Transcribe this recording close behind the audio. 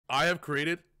I have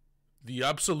created the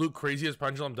absolute craziest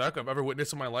pendulum deck I've ever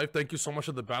witnessed in my life. Thank you so much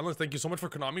to the Banlist. Thank you so much for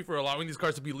Konami for allowing these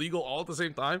cards to be legal all at the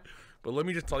same time. But let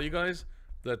me just tell you guys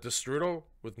that Destrudo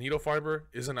with Needle Fiber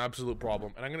is an absolute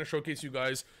problem. And I'm going to showcase you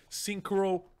guys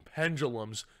Synchro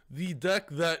Pendulums, the deck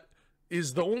that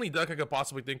is the only deck I could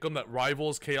possibly think of that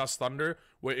rivals Chaos Thunder,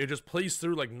 where it just plays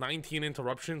through like 19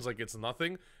 interruptions like it's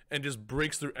nothing, and just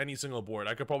breaks through any single board.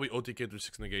 I could probably OTK through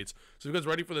 6 negates. So you guys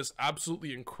ready for this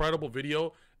absolutely incredible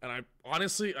video? And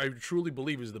I truly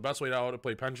believe is the best way to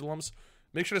play Pendulums.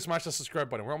 Make sure to smash the subscribe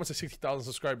button. We're almost at 60,000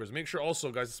 subscribers. Make sure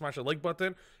also, guys, to smash the like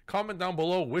button. Comment down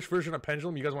below which version of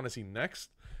Pendulum you guys want to see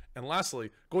next. And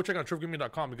lastly, go check out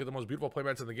trifgaming.com to get the most beautiful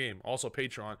playmats in the game. Also,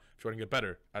 Patreon if you want to get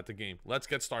better at the game. Let's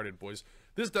get started, boys.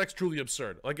 This deck's truly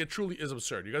absurd. Like, it truly is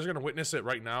absurd. You guys are going to witness it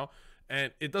right now.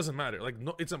 And it doesn't matter. Like,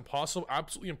 no, it's impossible,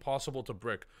 absolutely impossible to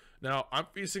brick. Now, I'm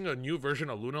facing a new version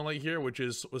of Lunalight here, which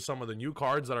is with some of the new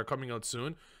cards that are coming out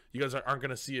soon. You guys aren't going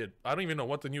to see it. I don't even know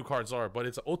what the new cards are, but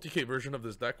it's an OTK version of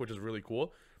this deck, which is really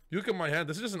cool. You look at my hand.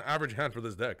 This is just an average hand for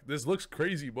this deck. This looks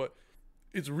crazy, but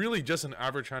it's really just an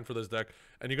average hand for this deck.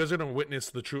 And you guys are going to witness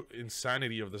the true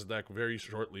insanity of this deck very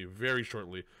shortly. Very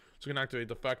shortly. So we're going to activate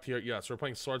the effect here. Yeah, so we're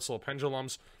playing Sword Soul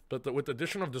Pendulums. But with the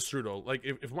addition of Destrudo, like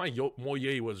if my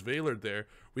Moye was Veilered there,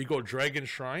 we go Dragon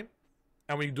Shrine.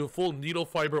 And we do full Needle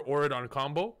Fiber Auridon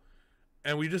combo.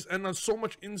 And we just end on so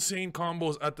much insane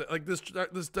combos at the like this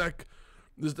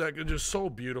deck is just so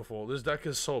beautiful. This deck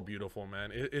is so beautiful,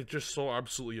 man. It's just so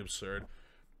absolutely absurd.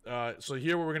 So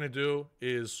here what we're gonna do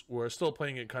is we're still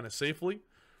playing it kind of safely.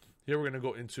 Here we're gonna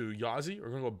go into Yazi. We're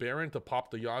gonna go Baron to pop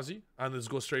the Yazi, and let's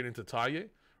go straight into Taye.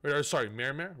 Or, sorry,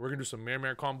 Mermare. We're gonna do some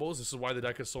Mermare combos. This is why the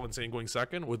deck is so insane going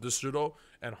second with Destrudo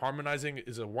and Harmonizing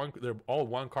is a one. They're all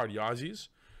 1-card Yazis.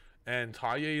 And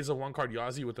Taye is a 1-card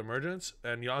Yazi with Emergence.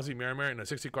 And Yazi Mermare in a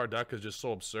 60-card deck is just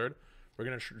so absurd. We're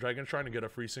going to Dragon Shrine to get a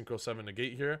free Synchro 7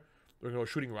 negate here. We're going to go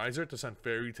Shooting Riser to send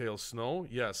Fairy Tail Snow.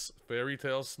 Yes, Fairy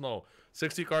Tail Snow.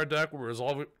 60-card deck, we'll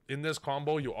resolve it. In this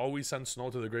combo, you always send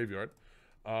Snow to the graveyard.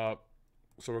 So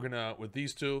we're going to, with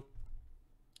these two,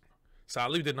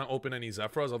 sadly, we did not open any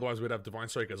Zephyrs. Otherwise, we'd have Divine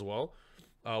Strike as well.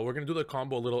 We're going to do the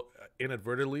combo a little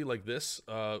inadvertently like this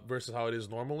versus how it is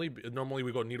normally. Normally,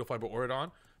 we go Needle Fiber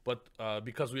Auridon. But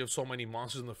because we have so many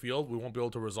monsters in the field, we won't be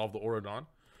able to resolve the Auridon.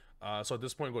 So at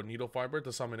this point, go Needle Fiber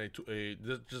to summon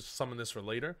just summon this for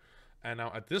later. And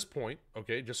now at this point,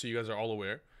 okay, just so you guys are all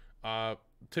aware,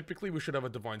 typically we should have a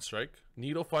Divine Strike.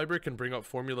 Needle Fiber can bring up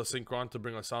Formula Synchron to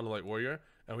bring a Satellite Warrior.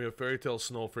 And we have Fairy Tail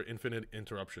Snow for infinite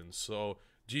interruptions. So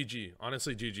GG.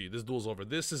 Honestly, GG. This duel's over.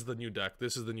 This is the new deck.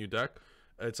 This is the new deck.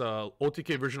 It's a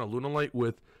OTK version of Lunalight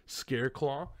with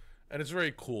Scareclaw. And it's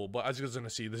very cool, but as you guys are going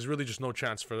to see, there's really just no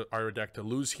chance for our deck to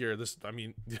lose here. I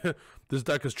mean, this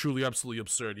deck is truly absolutely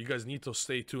absurd. You guys need to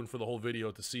stay tuned for the whole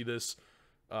video to see this.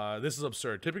 This is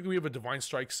absurd. Typically, we have a Divine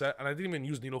Strike set, and I didn't even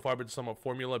use Needle Fiber to sum up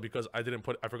Formula because I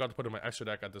forgot to put in my extra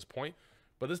deck at this point.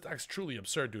 But this deck's truly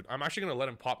absurd, dude. I'm actually going to let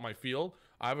him pop my field.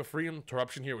 I have a free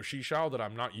interruption here with Shishao that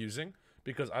I'm not using,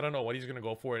 because I don't know what he's going to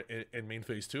go for in main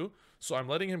phase 2. So I'm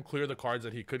letting him clear the cards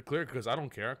that he could clear, because I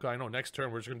don't care. Because I know next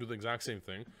turn we're just going to do the exact same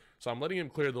thing. So I'm letting him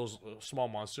clear those small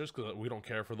monsters, because we don't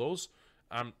care for those.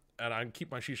 And I keep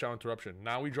my Shishao interruption.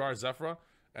 Now we draw our Zephyra,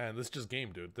 and this is just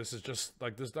game, dude. This is just,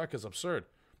 like, this deck is absurd.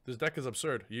 This deck is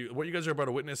absurd. What you guys are about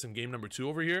to witness in game number 2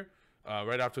 over here,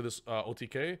 right after this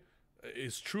OTK,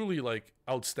 is truly, like,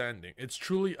 outstanding. It's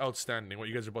truly outstanding what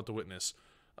you guys are about to witness.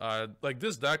 Like,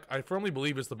 this deck, I firmly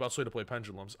believe is the best way to play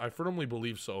Pendulums. I firmly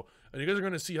believe so. And you guys are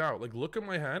going to see how. Like, look at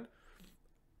my hand.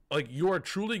 Like, you are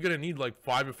truly going to need, like,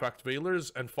 5 Effect Veilers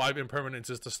and 5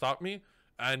 Impermanences to stop me.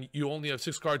 And you only have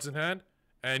 6 cards in hand.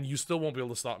 And you still won't be able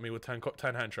to stop me with 10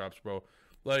 hand traps, bro.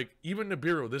 Like, even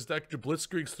Nibiru, this deck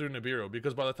blitzkrieks through Nibiru.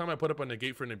 Because by the time I put up a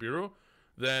negate for Nibiru,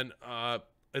 then,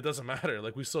 it doesn't matter.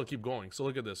 Like, we still keep going. So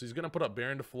look at this. He's going to put up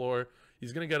Baron to floor.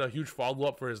 He's going to get a huge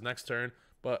follow-up for his next turn.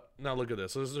 But now look at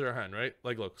this. So this is your hand, right?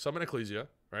 Like, look. Summon Ecclesia,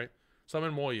 right?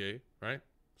 Summon Moye, right?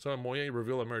 Summon Moye,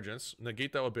 reveal Emergence.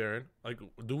 Negate that with Baron. Like,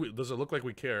 does it look like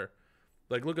we care?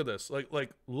 Like, look at this. Like,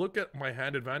 look at my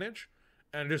hand advantage.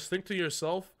 And just think to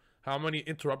yourself how many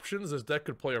interruptions this deck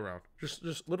could play around.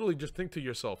 Literally just think to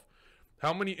yourself.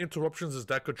 How many interruptions this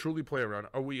deck could truly play around?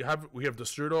 We have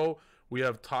Destrudo, we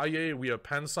have Taye, we have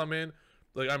Pen Summon.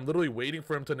 Like, I'm literally waiting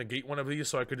for him to negate one of these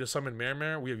so I could just summon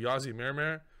Mermare. We have Yazi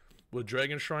Mermare with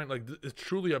Dragon Shrine. Like, it's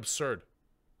truly absurd.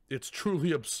 It's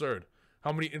truly absurd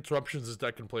how many interruptions this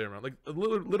deck can play around. Like,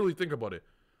 literally think about it.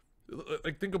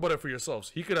 Like, think about it for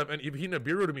yourselves. He could have, and if he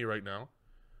Nibiru to me right now,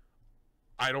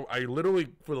 I literally,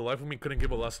 for the life of me, couldn't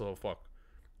give a less of a fuck.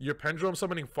 You're Pendulum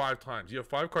summoning 5 times. You have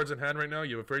 5 cards in hand right now.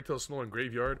 You have a Fairy Tail Snow in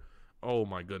graveyard. Oh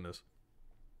my goodness.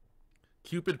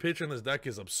 Cupid pitch in this deck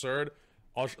is absurd.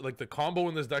 Like the combo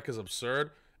in this deck is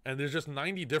absurd. And there's just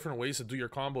 90 different ways to do your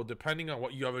combo depending on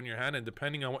what you have in your hand and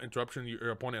depending on what interruption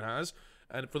your opponent has.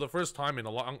 And for the first time in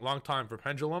a long time for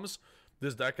Pendulums,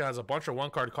 this deck has a bunch of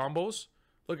one-card combos.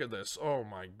 Look at this. Oh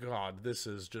my god, this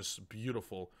is just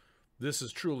beautiful. This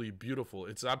is truly beautiful.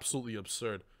 It's absolutely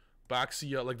absurd.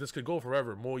 Baxia, like this could go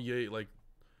forever. Moye, like,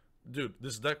 dude,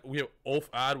 this deck, we have Oath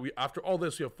Ad. After all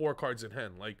this, we have 4 cards in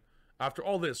hand. Like, after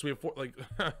all this, we have 4, like,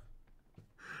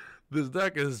 this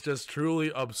deck is just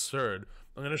truly absurd.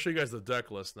 I'm going to show you guys the deck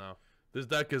list now. This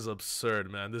deck is absurd,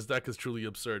 man. This deck is truly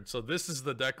absurd. So this is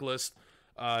the deck list.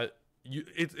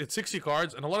 It's 60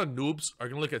 cards, and a lot of noobs are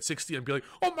going to look at 60 and be like,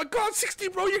 oh my god, 60,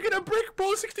 bro, you're going to break,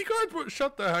 bro, 60 cards, bro.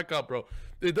 Shut the heck up, bro.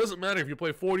 It doesn't matter if you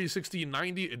play 40, 60,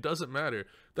 90, it doesn't matter.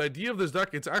 The idea of this deck,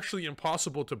 it's actually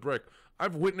impossible to break.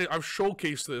 I've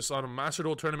showcased this on a Master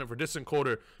Duel tournament for Distant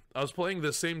Coder. I was playing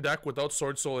the same deck without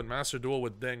Sword Soul and Master Duel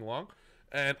with Dang Long.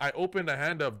 And I opened a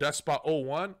hand of Despot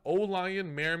 01,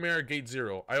 O-Lion, Mare, Gate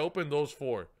 0. I opened those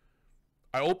 4.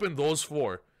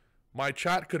 My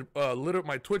chat could,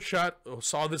 my Twitch chat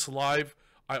saw this live.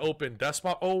 I opened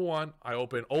Despot 01, I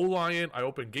opened O-Lion, I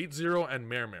opened Gate 0, and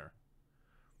Mare.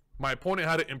 My opponent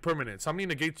had it impermanence. How many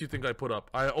negates do you think I put up?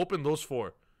 I opened those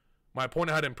 4. My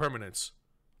opponent had impermanence.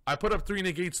 I put up 3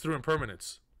 negates through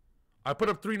impermanence. With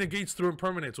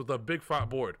a big fat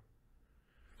board.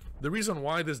 The reason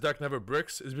why this deck never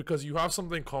bricks is because you have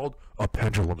something called a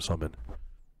pendulum summon.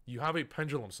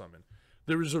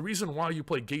 There is a reason why you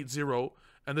play Gate 0,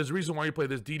 and there's a reason why you play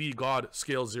this DD God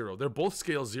Scale 0. They're both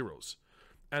Scale 0s.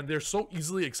 And they're so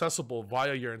easily accessible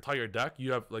via your entire deck.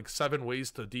 You have like 7 ways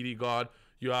to DD God.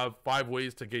 You have 5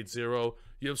 ways to Gate 0.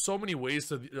 You have so many ways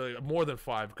to, more than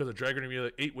 5, because of Dragon Arena,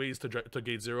 like 8 ways to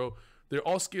Gate 0. They're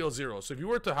all Scale 0. So if you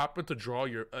were to happen to draw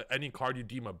your any card you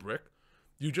deem a brick,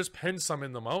 you just pen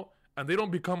summon them out, and they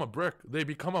don't become a brick. They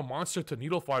become a monster to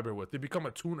needle fiber with. They become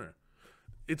a tuner.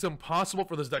 It's impossible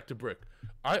for this deck to brick.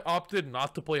 I opted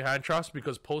not to play hand traps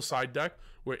because post side deck,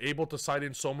 we're able to side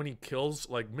in so many kills,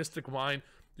 like Mystic Mine.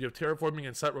 You have Terraforming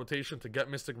and Set Rotation to get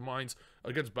Mystic Mines.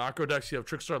 Against back row decks, you have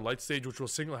Trickstar Light Stage, which will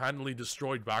single-handedly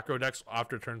destroy back row decks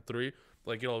after turn 3.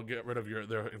 Like, it'll get rid of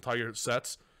their entire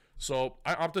sets. So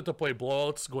I opted to play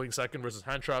blowouts going second versus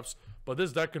hand traps, but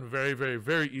this deck can very, very,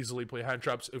 very easily play hand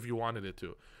traps if you wanted it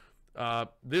to.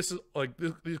 This is like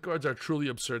these cards are truly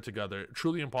absurd together,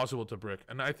 truly impossible to brick,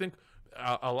 and I think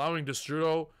allowing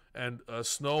Destrudo and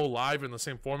Snow live in the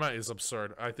same format is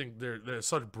absurd. I think they're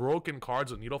such broken cards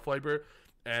with Needle Fiber,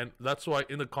 and that's why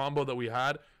in the combo that we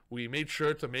had, we made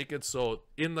sure to make it so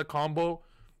in the combo,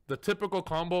 the typical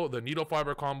combo, the Needle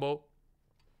Fiber combo,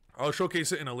 I'll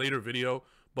showcase it in a later video.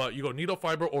 But you go Needle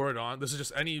Fiber, Oridon. This is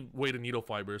just any way to Needle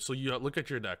Fiber. So you look at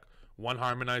your deck. 1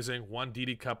 Harmonizing, 1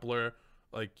 DD Kepler.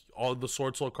 Like, all the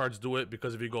Sword Soul cards do it.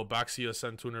 Because if you go Baxia,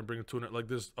 send Tuner, bring a Tuner. Like,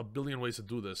 there's a billion ways to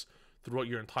do this throughout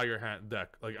your entire hand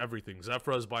deck. Like, everything.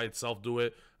 Zephyras by itself do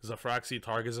it. Zafraxi,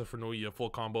 Target Zephyr, full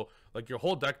combo. Like, your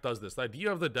whole deck does this. The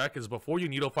idea of the deck is before you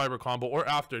Needle Fiber combo, or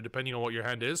after, depending on what your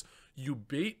hand is, you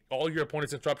bait all your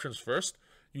opponent's interruptions first.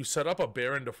 You set up a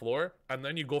Baron to floor. And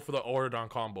then you go for the Oridon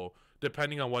combo,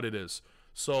 depending on what it is.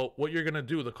 So what you're gonna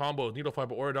do, the combo Needle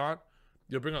Fiber Oridon,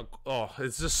 you'll bring up, oh,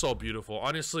 it's just so beautiful.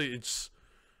 Honestly,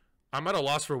 I'm at a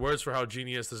loss for words for how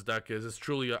genius this deck is. It's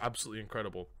truly absolutely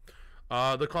incredible.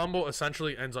 The combo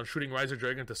essentially ends on shooting Riser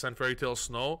Dragon to send Fairy Tail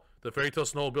Snow. The Fairy Tail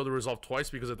Snow will be able to resolve twice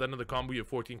because at the end of the combo you have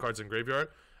 14 cards in graveyard.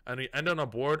 And we end on a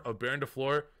board of Baron to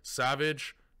floor,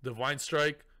 Savage, Divine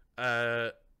Strike,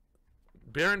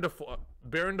 Baron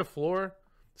to floor,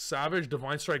 Savage,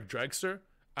 Divine Strike, Dragster,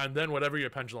 and then whatever your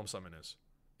Pendulum Summon is.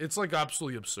 It's like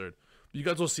absolutely absurd. You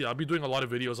guys will see. I'll be doing a lot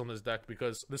of videos on this deck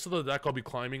because this is the deck I'll be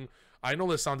climbing. I know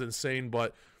this sounds insane,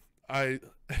 but and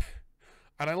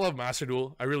I love Master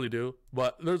Duel. I really do.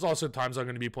 But there's also times I'm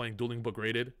going to be playing Dueling Book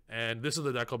Rated, and this is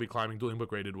the deck I'll be climbing Dueling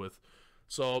Book Rated with.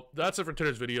 So that's it for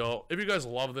today's video. If you guys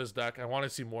love this deck and want to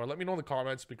see more, let me know in the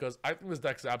comments because I think this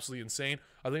deck is absolutely insane.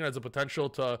 I think it has the potential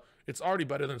to... It's already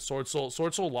better than Sword Soul.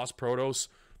 Sword Soul lost Protos.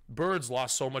 Birds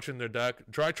lost so much in their deck.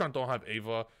 Drytron don't have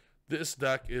Ava. This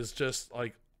deck is just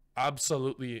like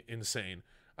absolutely insane.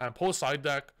 And post side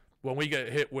deck, when we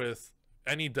get hit with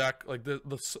any deck, like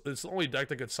it's the only deck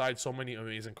that can side so many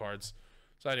amazing cards.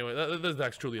 So anyway, this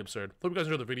deck's truly absurd. Hope you guys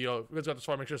enjoyed the video. If you guys got this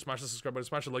far, make sure to smash the subscribe button,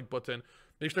 smash the like button.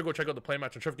 Make sure to go check out the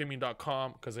playmatch on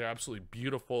trifgaming.com because they're absolutely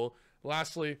beautiful.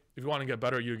 Lastly, if you want to get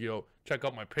better at Yu-Gi-Oh, check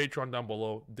out my Patreon down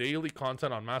below. Daily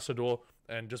content on Master Duel,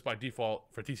 and just by default,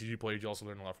 for TCG players, you also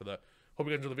learn a lot for that. Hope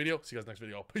you guys enjoyed the video. See you guys next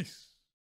video. Peace.